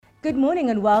Good morning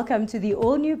and welcome to the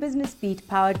all-new Business Beat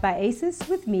powered by ACES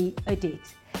with me,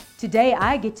 Odette. Today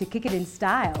I get to kick it in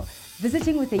style,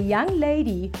 visiting with a young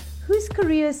lady whose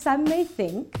career some may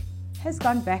think has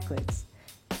gone backwards,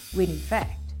 when in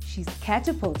fact she's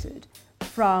catapulted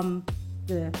from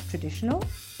the traditional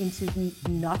into the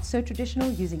not so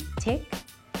traditional using tech,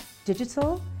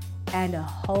 digital, and a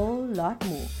whole lot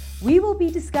more. We will be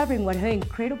discovering what her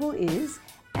incredible is,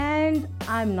 and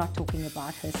I'm not talking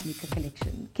about her sneaker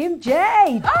collection. Kim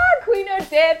Jayde! Oh, Queen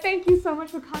Odette, thank you so much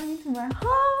for coming to my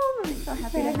home. I'm so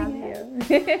happy to have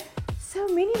you. So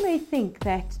many may think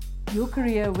that your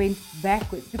career went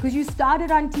backwards because you started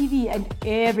on TV and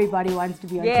everybody wants to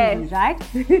be on TV, right?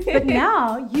 But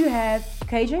now you have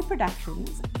KJ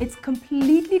Productions. It's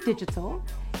completely digital.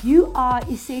 You are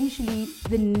essentially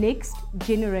the next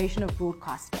generation of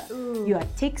broadcaster. Ooh. You are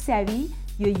tech savvy.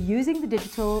 You're using the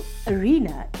digital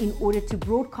arena in order to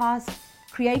broadcast,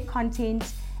 create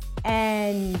content,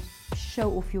 and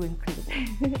show off your incredible,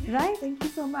 right? Thank you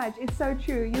so much. It's so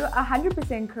true. You're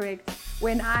 100% correct.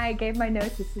 When I gave my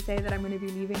notice to say that I'm going to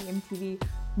be leaving MTV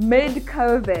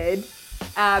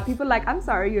mid-COVID, people like, I'm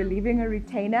sorry, you're leaving a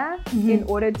retainer in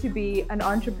order to be an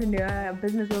entrepreneur, a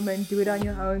businesswoman, do it on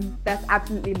your own. That's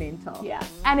absolutely mental. Yeah.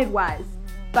 And it was.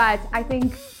 But I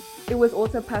think it was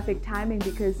also perfect timing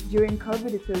because during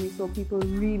COVID, it's where we saw people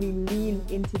really lean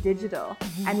into digital.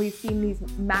 And we've seen these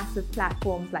massive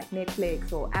platforms like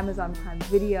Netflix or Amazon Prime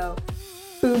Video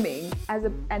booming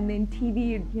and then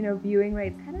TV, viewing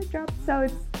rates kind of dropped. So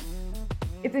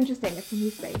it's interesting. It's a new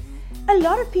space. A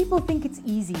lot of people think it's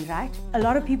easy, right? A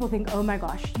lot of people think, oh my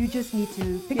gosh, you just need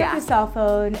to pick up your cell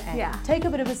phone and take a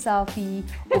bit of a selfie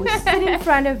or sit in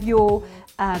front of your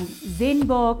Zen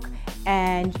book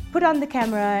and put on the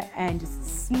camera and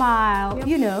just smile,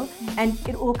 and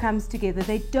it all comes together.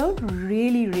 They don't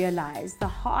really realize the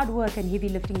hard work and heavy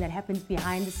lifting that happens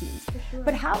behind the scenes. Sure.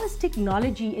 But how has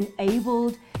technology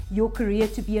enabled your career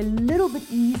to be a little bit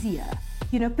easier?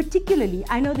 Particularly,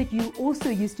 I know that you also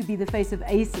used to be the face of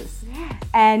ACES. Yes.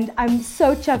 And I'm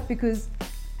so chuffed because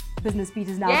Business Beat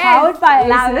is now powered by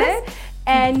ACES.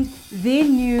 And their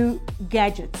new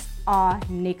gadgets are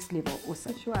next level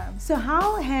also. Sure. So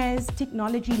how has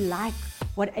technology like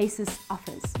what ACES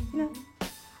offers,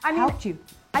 helped you?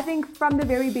 I think from the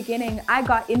very beginning, I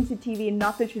got into TV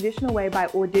not the traditional way by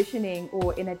auditioning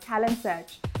or in a talent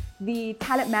search. The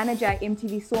talent manager at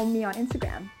MTV saw me on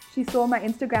Instagram. She saw my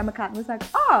Instagram account and was like,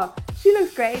 oh, she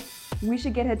looks great. We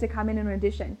should get her to come in and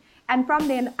audition. And from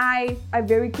then, I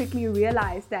very quickly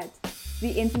realized that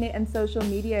the internet and social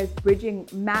media is bridging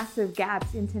massive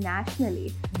gaps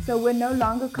internationally. So we're no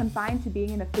longer confined to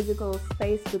being in a physical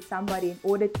space with somebody in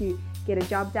order to get a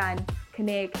job done,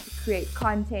 connect, create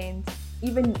content.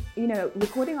 Even,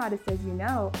 recording artists, as you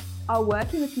know, are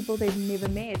working with people they've never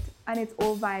met, and it's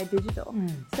all via digital.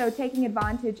 So taking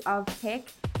advantage of tech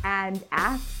and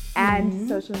apps and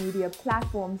social media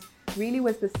platforms really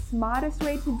was the smartest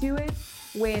way to do it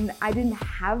when I didn't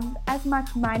have as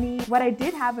much money. What I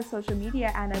did have was social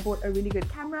media, and I bought a really good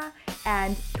camera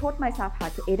and taught myself how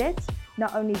to edit,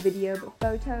 not only video but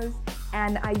photos,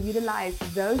 and I utilized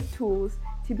those tools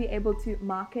to be able to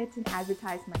market and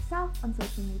advertise myself on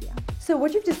social media. So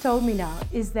what you've just told me now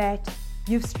is that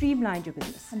you've streamlined your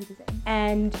business. 100%.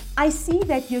 And I see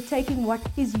that you're taking what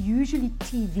is usually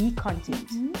TV content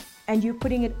and you're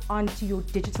putting it onto your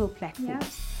digital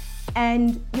platforms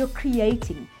and you're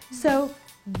creating. So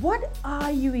what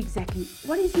are you exactly?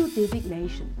 What is your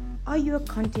designation? Are you a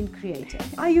content creator?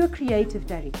 Are you a creative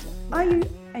director? Are you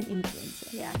an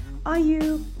influencer? Yeah.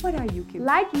 What are you, Kim?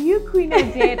 Like you, Queen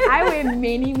Odette, I wear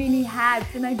many, many hats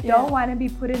and I don't want to be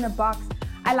put in a box.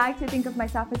 I like to think of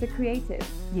myself as a creative.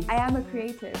 Yes. I am a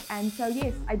creative. And so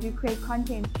yes, I do create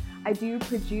content. I do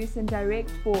produce and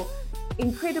direct for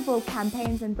incredible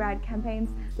campaigns and brand campaigns,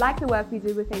 like the work we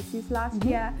did with ACES last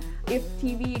year. If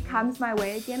TV comes my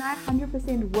way again, I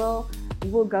 100%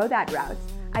 will go that route.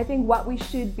 I think what we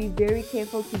should be very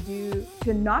careful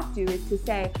to not do is to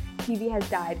say TV has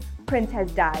died, print has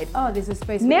died. Oh, there's a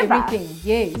space for everything.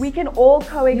 Yes. We can all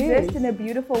coexist in a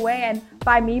beautiful way, and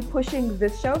by me pushing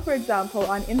this show, for example,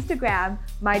 on Instagram,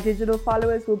 my digital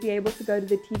followers will be able to go to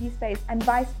the TV space and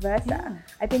vice versa. Yeah.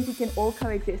 I think we can all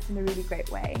coexist in a really great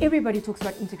way. Everybody talks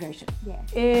about integration. Yes.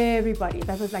 Everybody.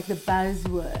 That was like the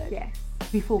buzzword. Yes.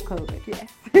 Before COVID. Yes.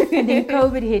 And then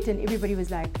COVID hit and everybody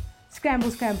was like, scramble,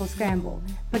 scramble, scramble.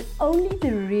 But only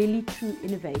the really true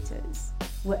innovators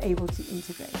were able to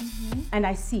integrate. And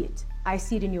I see it. I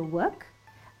see it in your work.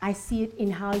 I see it in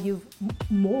how you've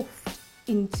morphed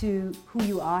into who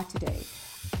you are today.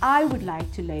 I would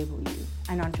like to label you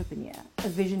an entrepreneur, a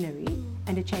visionary,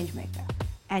 and a change maker.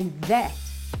 And that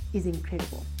is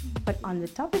incredible. But on the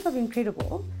topic of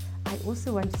incredible, I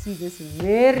also want to see this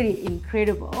very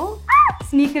incredible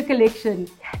sneaker collection.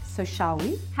 So shall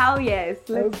we? Hell yes,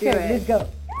 let's do it. Let's go.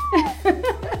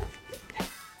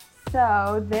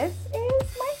 So this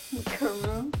is my sneaker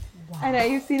room. Wow. I know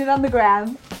you've seen it on the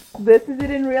gram. This is it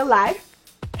in real life.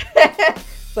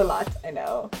 It's a lot, I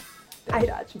know. Don't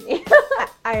judge me.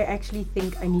 I actually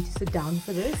think I need to sit down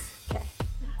for this.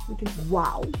 Okay.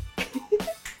 Wow.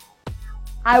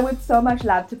 I would so much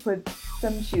love to put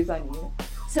some shoes on you.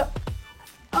 So,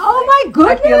 oh my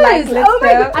goodness! I feel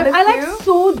like I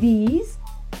saw these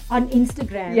on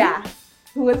Instagram. Yeah.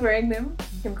 Who was wearing them?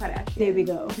 Kim Kardashian. There we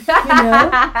go. You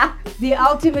know, the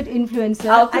ultimate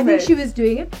influencer. I think she was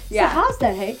doing it. Yeah. So how's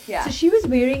that, hey? Yeah. So she was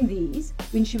wearing these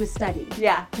when she was studying.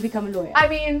 Yeah. To become a lawyer. I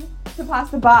mean, to pass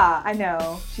the bar, I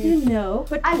know. You know,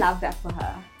 but I love that for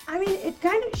her. I mean,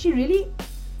 she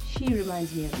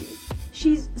reminds me of you.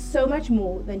 She's so much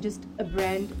more than just a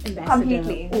brand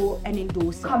ambassador or an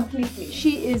endorser. Completely.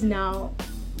 She is now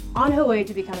on her way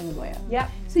to becoming a lawyer. Yeah.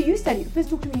 So you studied. First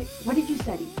talk to me. What did you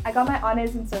study? I got my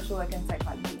honors in social work and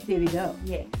psychology. There we go.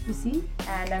 Yes. You see?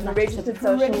 And I'm a registered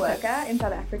social worker in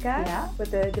South Africa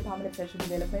with the Department of Social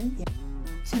Development. Yeah.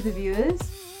 To the viewers,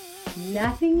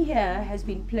 nothing here has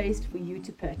been placed for you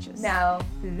to purchase. No.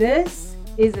 This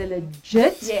is a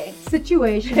legit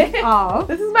situation of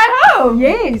this is my home.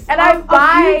 Yes. And I'm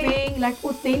buying you being like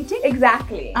authentic.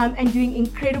 Exactly. And doing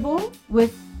incredible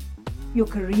with your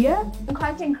career. And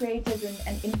content creators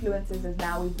and influencers, as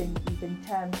now we've been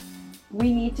termed,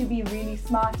 we need to be really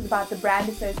smart about the brand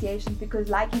associations, because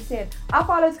like you said, our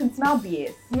followers can smell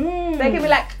BS. They can be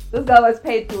like, this girl was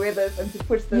paid to wear this and to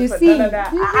push this. You see,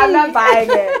 I'm not buying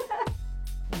it.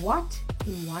 What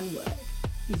in one word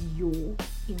is your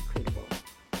incredible?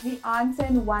 The answer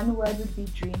in one word would be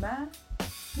dreamer.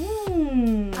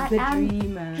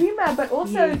 Dreamer. Dreamer, but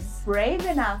also brave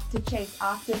enough to chase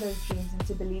after those dreams and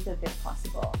to believe that they're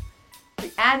possible.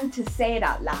 And to say it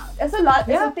out loud. It's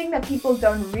a thing that people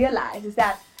don't realize, is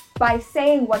that by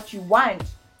saying what you want,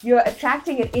 you're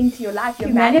attracting it into your life. You're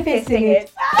manifesting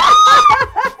it.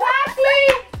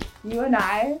 Exactly. You and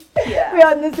I, we're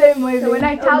on the same wavelength. So when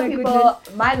I tell people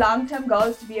my long-term goal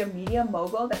is to be a media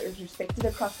mogul that is respected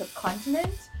across the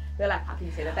continent, they're like, how can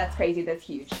you say that? That's crazy. That's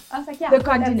huge. I was like, yeah, the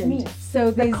continent. That's me.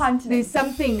 So there's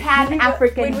something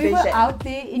Pan-African vision. When we vision. were out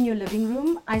there in your living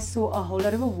room, I saw a whole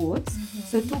lot of awards.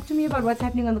 So talk to me about what's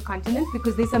happening on the continent,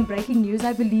 because there's some breaking news,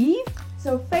 I believe.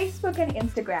 So Facebook and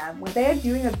Instagram, where they're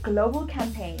doing a global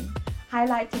campaign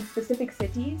highlighting specific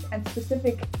cities and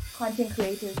specific content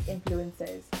creators,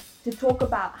 influencers, to talk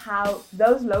about how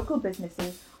those local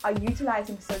businesses are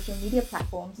utilizing social media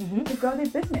platforms to grow their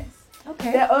business.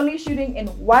 Okay. They're only shooting in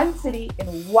one city, in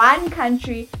one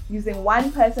country, using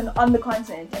one person on the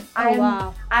continent. And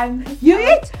I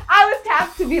was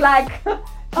tapped to be like, she's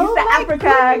the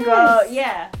Africa girl.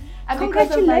 Yeah. And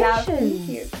because of my love, thank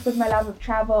you. Because my love of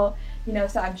travel,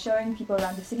 so I'm showing people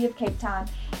around the city of Cape Town,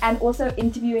 and also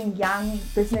interviewing young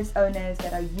business owners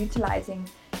that are utilizing,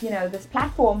 this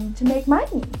platform to make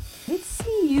money. Let's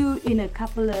see you in a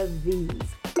couple of these.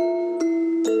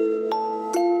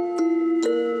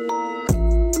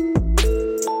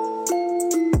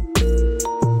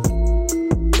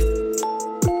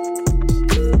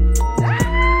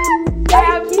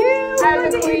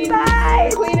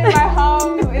 Queen in my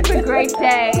home. It's a great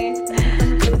day.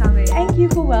 Thank you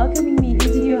for welcoming me